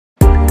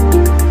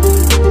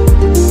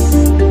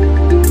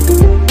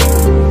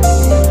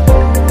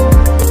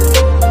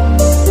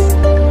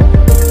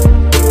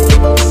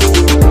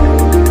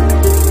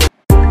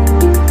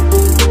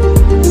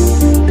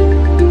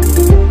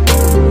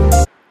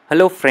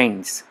Hello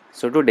friends,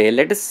 so today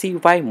let us see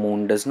why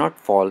moon does not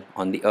fall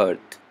on the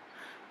earth.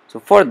 So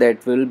for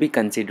that we will be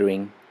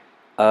considering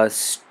a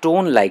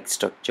stone like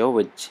structure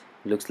which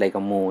looks like a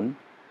moon,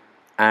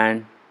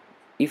 and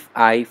if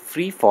I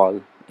free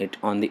fall it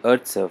on the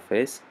earth's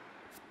surface,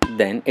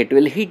 then it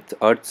will hit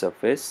the earth's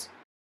surface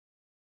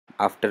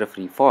after a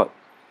free fall.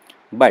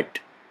 But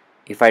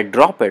if I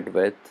drop it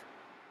with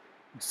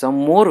some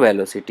more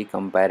velocity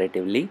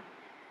comparatively,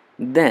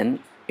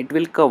 then it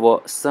will cover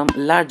some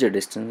larger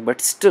distance,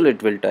 but still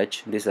it will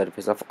touch the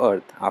surface of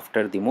earth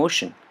after the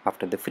motion,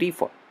 after the free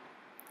fall.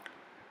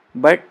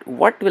 But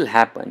what will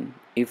happen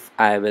if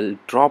I will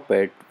drop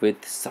it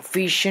with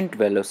sufficient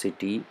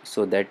velocity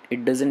so that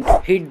it doesn't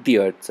hit the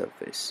earth's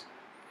surface?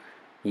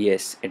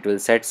 Yes, it will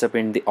set up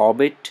in the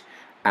orbit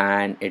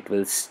and it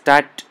will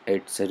start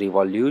its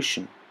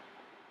revolution.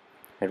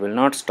 It will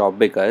not stop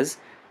because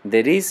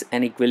there is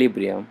an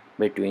equilibrium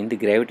between the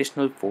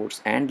gravitational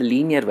force and the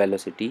linear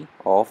velocity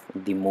of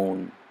the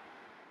moon.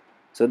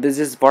 So this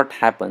is what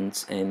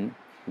happens in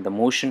the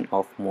motion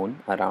of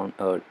moon around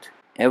earth.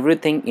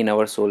 Everything in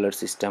our solar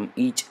system,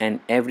 each and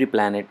every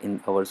planet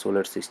in our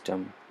solar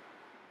system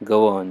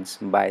governs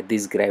by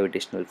this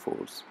gravitational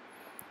force.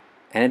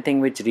 Anything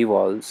which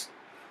revolves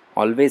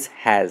always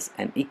has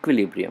an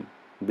equilibrium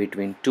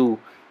between two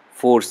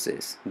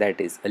forces, that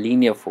is a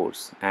linear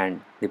force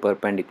and the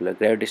perpendicular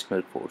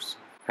gravitational force,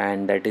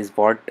 and that is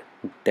what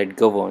that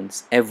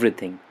governs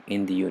everything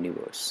in the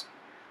universe.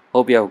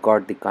 Hope you have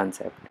got the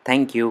concept.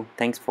 Thank you.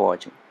 Thanks for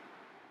watching.